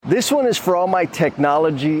This one is for all my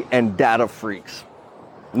technology and data freaks.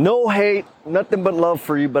 No hate, nothing but love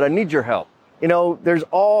for you, but I need your help. You know, there's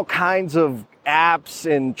all kinds of apps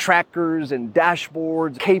and trackers and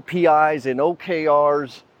dashboards, KPIs and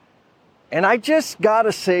OKRs. And I just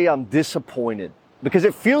gotta say I'm disappointed because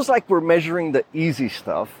it feels like we're measuring the easy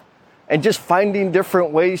stuff and just finding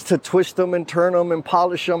different ways to twist them and turn them and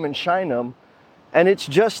polish them and shine them. And it's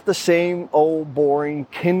just the same old boring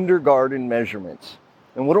kindergarten measurements.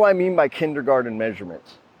 And what do I mean by kindergarten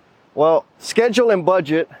measurements? Well, schedule and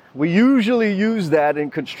budget, we usually use that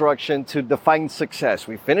in construction to define success.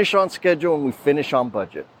 We finish on schedule and we finish on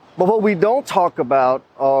budget. But what we don't talk about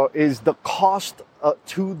is the cost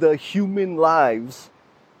to the human lives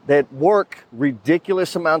that work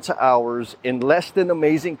ridiculous amounts of hours in less than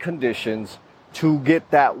amazing conditions to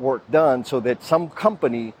get that work done so that some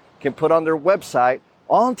company can put on their website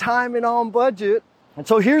on time and on budget. And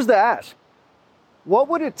so here's the ask. What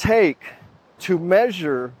would it take to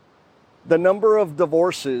measure the number of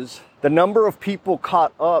divorces, the number of people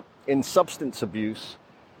caught up in substance abuse,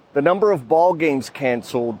 the number of ball games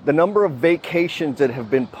canceled, the number of vacations that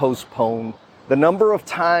have been postponed, the number of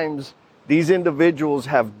times these individuals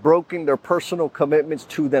have broken their personal commitments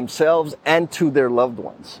to themselves and to their loved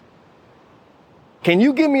ones? Can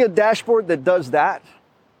you give me a dashboard that does that?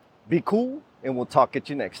 Be cool, and we'll talk at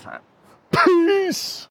you next time. Peace!